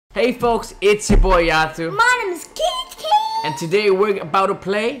Hey folks, it's your boy Yatu. My name is Kate. And today we're about to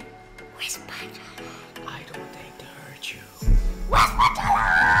play Whisper. I don't think to hurt you. What?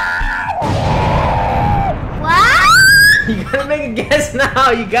 You gotta make a guess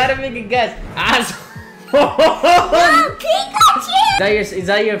now. You gotta make a guess. Oh, Pikachu! Is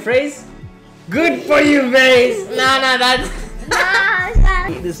that your phrase? Good for you, Vase. Nah, that's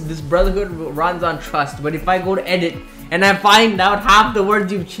this brotherhood runs on trust. But if I go to edit and I find out half the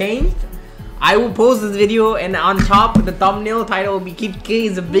words you've changed, I will post this video, and on top the thumbnail title will be Kid K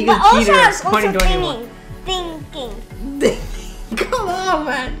is the biggest cheater of 2021. Thinking. Come on,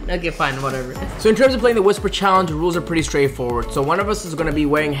 man. Okay, fine, whatever. So in terms of playing the Whisper Challenge, the rules are pretty straightforward. So one of us is going to be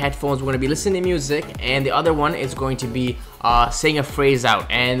wearing headphones, we're going to be listening to music, and the other one is going to be saying a phrase out.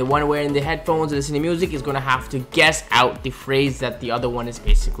 And the one wearing the headphones and listening to music is going to have to guess out the phrase that the other one is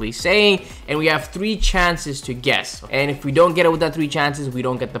basically saying. And we have 3 chances to guess. And if we don't get it with that 3 chances, we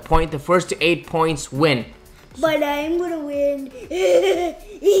don't get the point. The first to 8 points win. But I'm gonna win.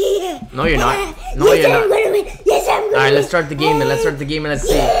 No, you're not. No, yes, you're not. I'm gonna win. Yes, I'm gonna Alright, win. let's start the game then. Let's start the game and let's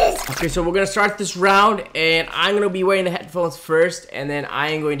see. Okay, so we're gonna start this round, and I'm gonna be wearing the headphones first, and then I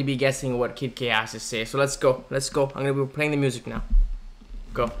am going to be guessing what Kid K has to say. So let's go. Let's go. I'm gonna be playing the music now.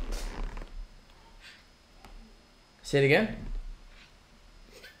 Go. Say it again.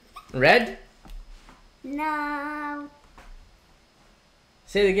 Red? No.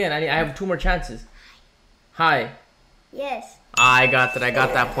 Say it again. I have 2 more chances. Hi. Yes. I got that. I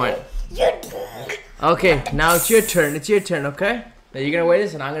got that point. Okay, now it's your turn. It's your turn, okay? Now you're gonna wear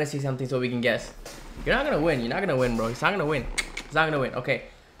this and I'm gonna say something so we can guess. You're not gonna win. You're not gonna win, bro. He's not gonna win. He's not gonna win. Okay.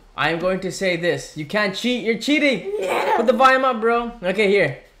 I'm going to say this. You can't cheat. You're cheating. No. Put the volume up, bro. Okay,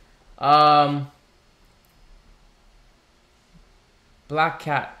 here. Black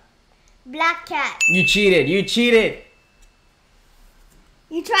cat. Black cat. You cheated. You cheated.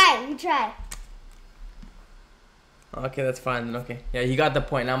 You try. You try. Okay, that's fine then. Okay. Yeah, you got the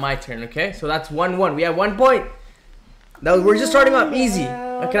point. Now my turn, okay? So that's 1-1. We have 1 point. We're just starting off easy.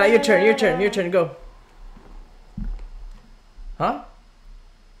 Okay, now your turn. Your turn. Your turn. Go. Huh?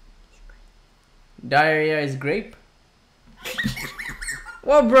 Diarrhea is grape?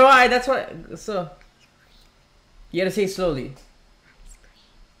 Well, bro, that's what. So. You gotta say it slowly.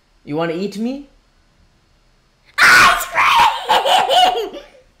 You wanna eat me? Ice cream!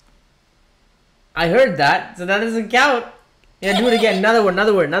 I heard that, so that doesn't count. Yeah, do it again. Another word,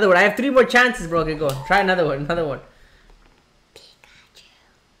 another word, another word. I have 3 more chances, bro. Okay, go. Try another one, another one. Pikachu.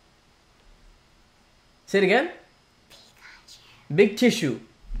 Say it again. Pikachu. Big tissue.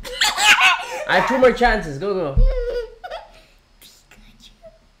 I have 2 more chances. Go, go. Pikachu.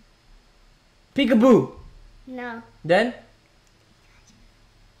 Peekaboo. No. Then?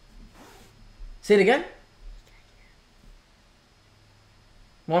 Say it again.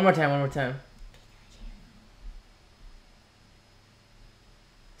 One more time, one more time.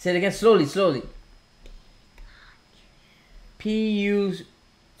 Say it again, slowly, slowly. P-U...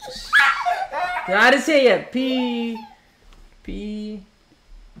 No, I didn't say it yet. P-U...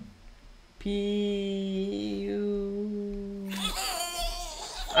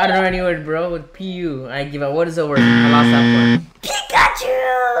 I don't know any word, bro. With P-U. I give up. What is the word? I lost that point. Pikachu!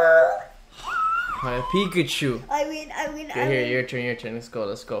 Pikachu. I win. Okay, here, your turn, your turn. Let's go,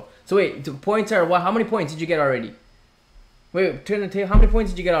 let's go. So wait, the points are what? How many points did you get already? Wait, turn the tape. How many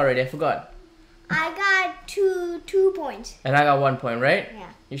points did you get already? I forgot. I got two points. And I got 1 point, right? Yeah.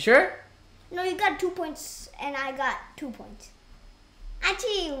 You sure? No, you got 2 points and I got 2 points.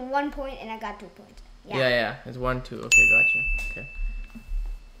 Actually, 1 point and I got 2 points. Yeah. Yeah. It's 1, 2. Okay, gotcha. Okay.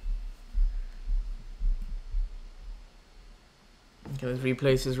 Okay, let's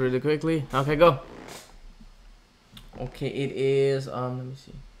replace this really quickly. Okay, go. Okay, it is, let me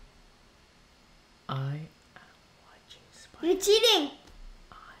see. I am watching Spider. You're cheating.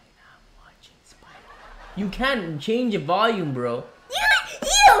 I am watching Spider. You can't change the volume, bro.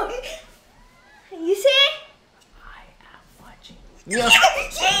 You see? I am watching. Yeah.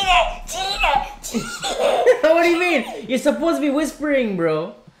 Cheater. What do you mean? You're supposed to be whispering,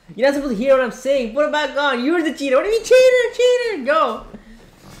 bro. You're not supposed to hear what I'm saying. Put it back on. You're the cheater. What do you mean, cheater? Go.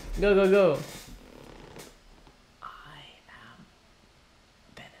 Go.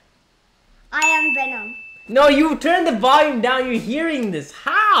 I am Venom. No, you turned the volume down. You're hearing this.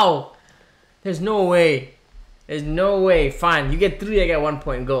 How? There's no way. There's no way. Fine. You get 3. I get 1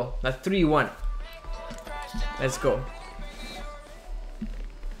 point. Go. That's 3-1. Let's go.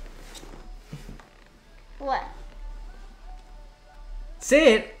 What?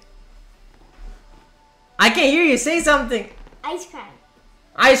 Say it. I can't hear you. Say something. Ice cream.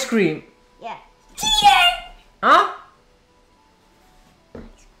 Ice cream. Yeah. Cheater! Huh?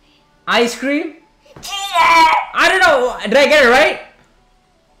 Ice cream? Cheater! I don't know. Did I get it right?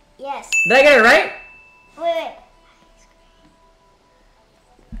 Yes. Did I get it right? Wait.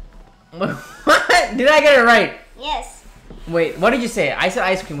 What? Did I get it right? Yes. Wait, what did you say? I said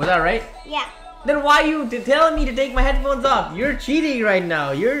ice cream. Was that right? Yeah. Then why you telling me to take my headphones off? You're cheating right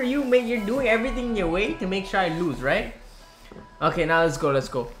now. You're doing everything in your way to make sure I lose, right? Okay, now let's go. Let's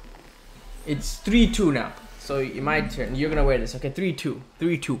go. It's 3-2 now. So my turn. You're gonna wear this. Okay, 3-2.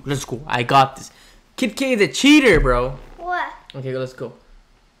 3-2. Let's go. I got this. Kid K is a cheater, bro. What? Okay, let's go.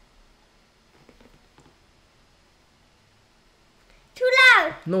 Too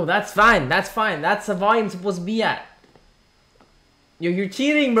loud. No, that's fine. That's fine. That's the volume supposed to be at. You're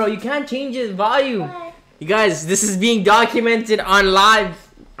cheating, bro. You can't change his volume. What? You guys, this is being documented on live.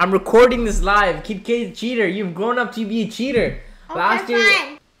 I'm recording this live. Kid K is a cheater. You've grown up to be a cheater. Okay, Last year.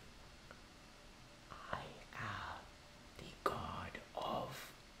 fine.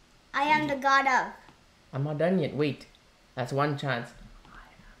 I am the god of. I'm not done yet. Wait. That's one chance.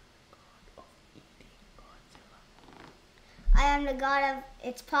 I am the god of.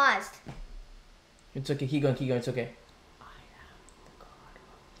 It's paused. It's okay. Keep going. Keep going. It's okay. I am the god of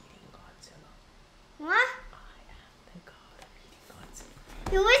eating Godzilla. What? I am the god of eating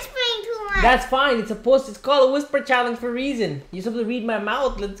Godzilla. You're whispering too much. That's fine. It's called a whisper challenge for a reason. You're supposed to read my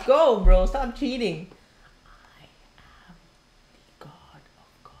mouth. Let's go, bro. Stop cheating.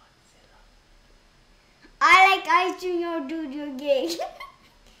 I like ice cream, you dude, you're gay.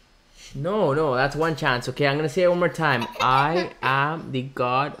 No, that's one chance. Okay, I'm gonna say it one more time. I am the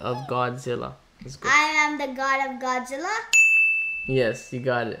god of Godzilla. Let's go. I am the god of Godzilla. Yes, you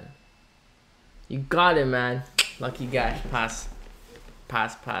got it. You got it, man. Lucky guy. Pass.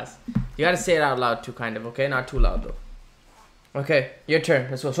 Pass. You gotta say it out loud too, kind of. Okay, not too loud though. Okay, your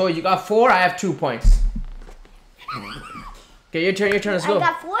turn. Let's go. So you got 4. I have 2 points. Okay, your turn. Let's go. I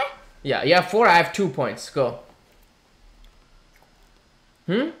got 4. Yeah, you have 4. I have 2 points. Go.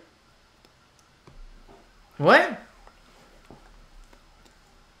 What?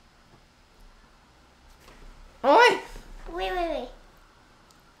 Oh, Wait.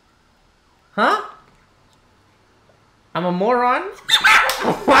 huh? I'm a moron?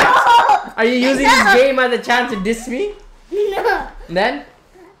 What? Are you using this game as a chance to diss me? No. Then?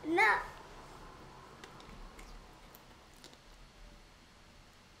 No.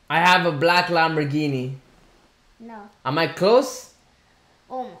 I have a black Lamborghini. No. Am I close?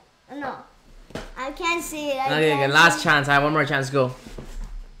 Oh, no. I can't see it. Okay, last chance. I have one more chance. Go.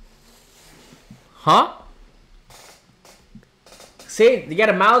 Huh? Say it. You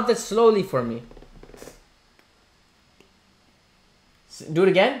gotta mouth it slowly for me. Do it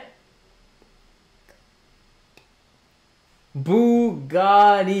again.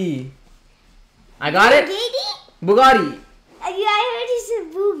 Bugatti. I got it? Bugatti. I heard you said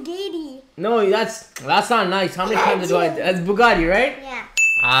Bugatti. No, that's not nice. How many times do I? That's Bugatti, right?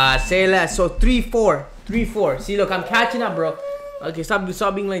 Yeah. Say less. So 3-4. 3-4. See, look, I'm catching up, bro. Okay, stop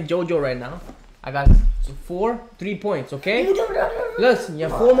being like JoJo right now. I got 3 points, okay? Listen, you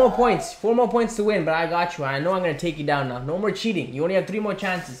have 4 more points. 4 more points to win, but I got you. I know I'm gonna take you down now. No more cheating. You only have 3 more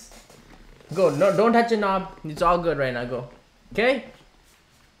chances. Go. No, don't touch a knob. It's all good right now. Go. Okay?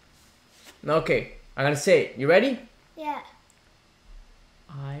 Okay. I'm gonna say it. You ready? Yeah.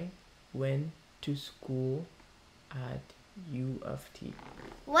 I went to school at U of T.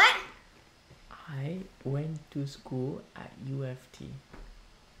 What? I went to school at U of T.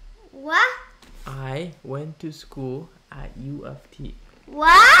 What? I went to school at U of T.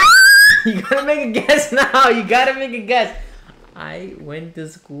 What? You gotta make a guess now. You gotta make a guess. I went to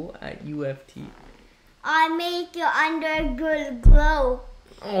school at U of T. I make your undergirl glow.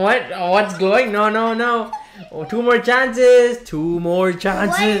 What? Oh, what's glowing? No. Oh, 2 more chances. 2 more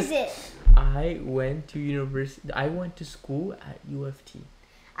chances. What is it? I went to university. I went to school at U of T.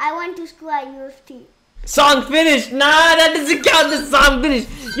 I went to school at U of T. Song finished. Nah, that doesn't count. The song finished.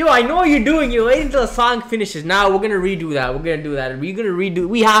 Yo, I know what you're doing. You're waiting until the song finishes. Now we're gonna redo that. We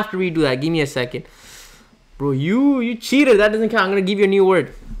have to redo that. Give me a second, bro. You cheated. That doesn't count. I'm gonna give you a new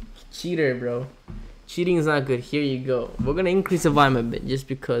word. Cheater, bro. Cheating is not good. Here you go. We're gonna increase the volume a bit just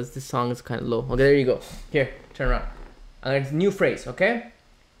because this song is kind of low. Okay, there you go. Here, turn around. New phrase. Okay.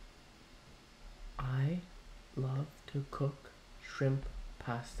 I love to cook shrimp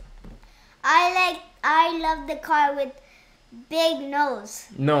pasta. I love the car with big nose.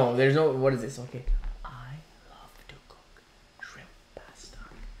 No, there's no. What is this? Okay. I love to cook shrimp pasta.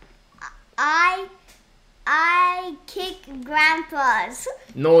 I kick grandpas.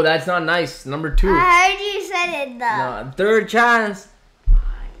 No, that's not nice. Number 2. I heard you said it though. No, 3rd chance. I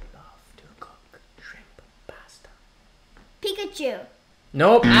love to cook shrimp pasta. Pikachu.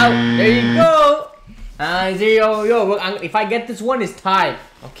 Nope, out. There you go. If I get this one, it's tied.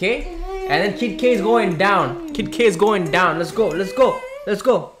 Okay? And then Kid K is going down. Kid K is going down. Let's go. Let's go. Let's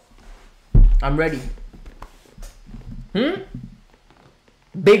go. I'm ready.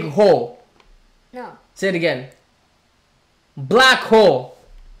 Big hole. No. Say it again. Black hole.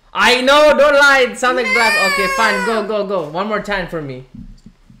 I know, don't lie. It sounds like black. Okay, fine. Go, go, go. One more time for me.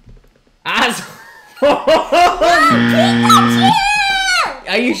 Asshole. Pikachu!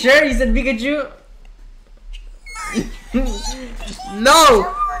 Are you sure you said Pikachu?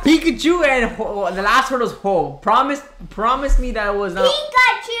 No. Pikachu and the last word was ho. Promise me that it was not.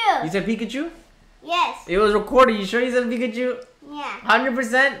 Pikachu! You said Pikachu? Yes. It was recorded. You sure you said Pikachu? Yeah.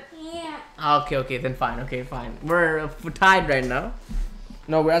 100%? Yeah. Okay, okay, then fine. Okay, fine. We're tied right now.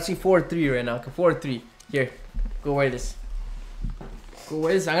 No, we're actually 4-3 right now. Okay, 4-3. Here, go wear this. Go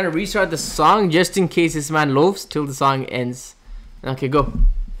wear this. I'm gonna restart the song just in case this man loafs till the song ends. Okay, go.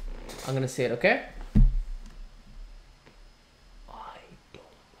 I'm gonna say it, okay? I don't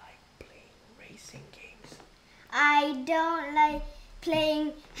like playing racing games. I don't like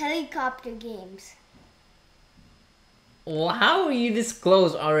playing helicopter games. Well, how are you this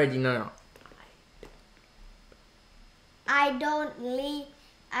close already? No. I don't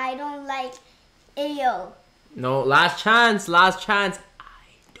like AO. No, last chance, last chance. I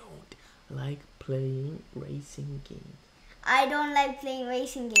don't like playing racing games. I don't like playing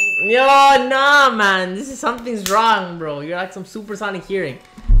racing games. Yo, nah, man. Something's wrong, bro. You're like some supersonic hearing.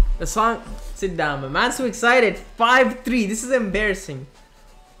 The song, sit down, man. Man's so excited. 5-3. This is embarrassing.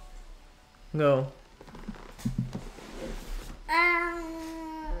 Go.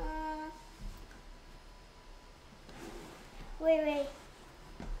 Wait.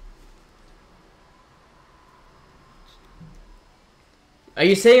 Are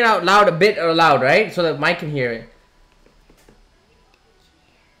you saying it out loud a bit or loud, right? So that Mike can hear it.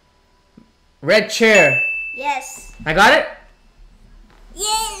 Red chair. Yes. I got it?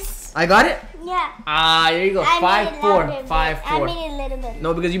 Yes. I got it? Yeah. Ah, there you go. 5-4. 5-4. I made it a little bit.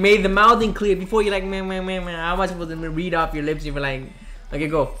 No, because you made the mouthing clear before. You're like, man. How much was it read off your lips? You were like, okay,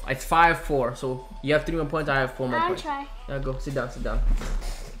 go. It's 5-4. So you have 3 more points. I have 4 more I'll points. try. Yeah, go. Sit down.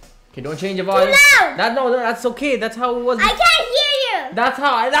 Okay, don't change your volume. Too loud. No, that's okay. That's how it was. I can't hear you. That's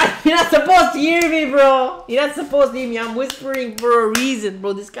how you're not supposed to hear me, bro. You're not supposed to hear me. I'm whispering for a reason,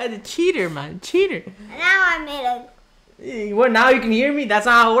 bro. This guy's a cheater, man. Cheater. Now I made it. What? Now you can hear me? That's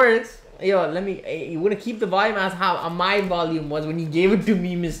how it works. Yo, you wanna keep the volume as how my volume was when you gave it to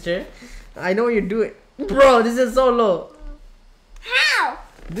me, mister. I know what you're doing. Bro, this is so low. How?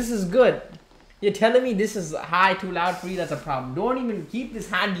 This is good. You're telling me this is high, too loud for you? That's a problem. Don't even keep this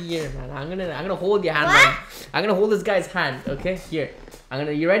hand here, man. I'm gonna hold your hand. What? I'm gonna hold this guy's hand. Okay, here.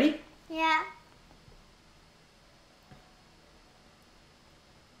 You ready? Yeah.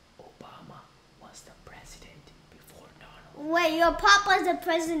 Obama was the president before Donald. Wait, your papa's the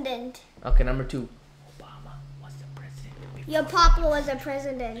president. Okay, number 2. Obama was the president before Your papa was the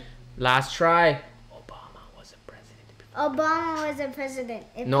president. Last try. Obama was the president before. Obama was the president.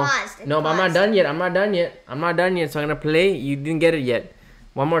 It No, paused. no, but I'm not done yet. I'm not done yet. So I'm gonna play. You didn't get it yet.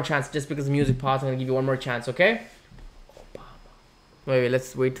 One more chance, just because the music paused. I'm gonna give you one more chance, okay? Obama. Wait.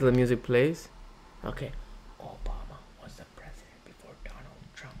 Let's wait till the music plays. Okay. Obama was the president before Donald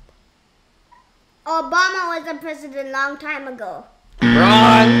Trump. Obama was the president long time ago.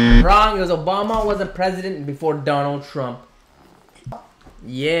 Wrong. It was Obama was the president before Donald Trump.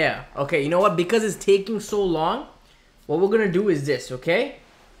 Yeah. Okay. You know what? Because it's taking so long, what we're gonna do is this. Okay.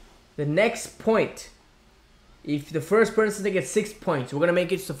 The next point. If the first person to get 6 points, we're gonna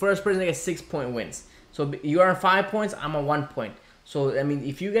make it so the first person to get 6 point wins. So you are on 5 points. I'm on 1 point. So I mean,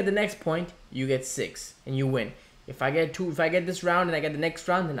 if you get the next point, you get 6 and you win. If I get this round and I get the next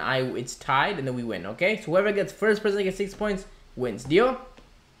round, then it's tied and then we win. Okay. So whoever gets first person to get 6 points wins. Deal?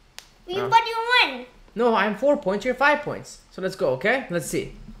 But you won. No, I'm 4 points. You're 5 points. So let's go. Okay. Let's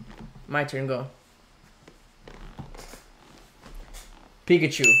see. My turn. Go.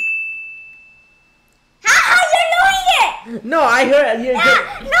 Pikachu. How are you doing it? No, I heard.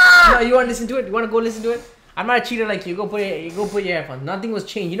 No. No, you want to listen to it? You want to go listen to it? I'm not a cheater like you. Go put your headphones. Nothing was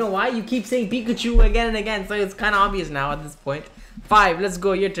changed. You know why? You keep saying Pikachu again and again, so it's kind of obvious now at this point. 5. Let's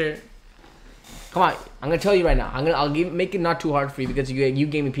go. Your turn. Come on. I'm gonna tell you right now. I'll make it not too hard for you because you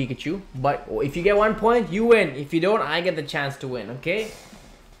gave me Pikachu. But if you get 1 point, you win. If you don't, I get the chance to win. Okay?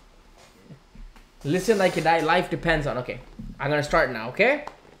 Listen like your life depends on. Okay. I'm gonna start now. Okay?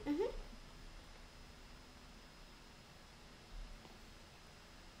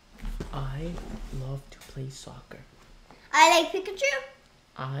 I love to play soccer. I like Pikachu.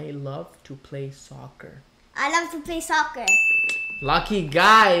 I love to play soccer. I love to play soccer. Lucky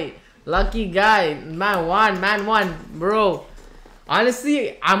guy. Lucky guy. Man won, bro.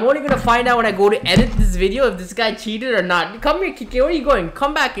 Honestly, I'm only gonna find out when I go to edit this video if this guy cheated or not. Come here, Kike. Where are you going?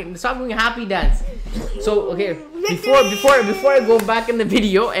 Come back and stop doing happy dance. So okay, before I go back in the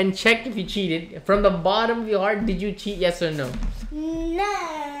video and check if you cheated, from the bottom of your heart, did you cheat? Yes or no? No,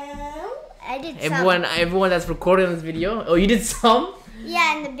 I did Everyone that's recording this video. Oh, you did some?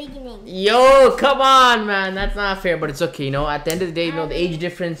 Yeah, in the beginning. Yo, come on, man. That's not fair, but it's okay. You know, at the end of the day, you know, the age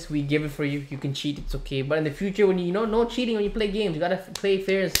difference, we give it for you. You can cheat, it's okay. But in the future, when you know, no cheating when you play games. You gotta play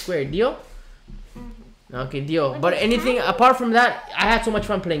fair and square. Deal? Okay, deal. But anything apart from that, I had so much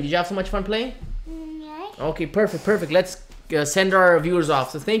fun playing. Did you have so much fun playing? Yeah. Okay, perfect. Let's send our viewers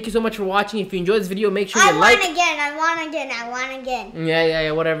off. So thank you so much for watching. If you enjoyed this video, make sure you like. I won again. Yeah.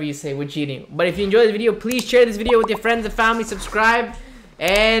 Whatever you say, we're cheating. But if you enjoyed the video, please share this video with your friends and family. Subscribe.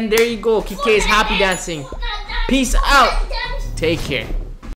 And there you go. Kike is happy dancing. Peace out. Take care.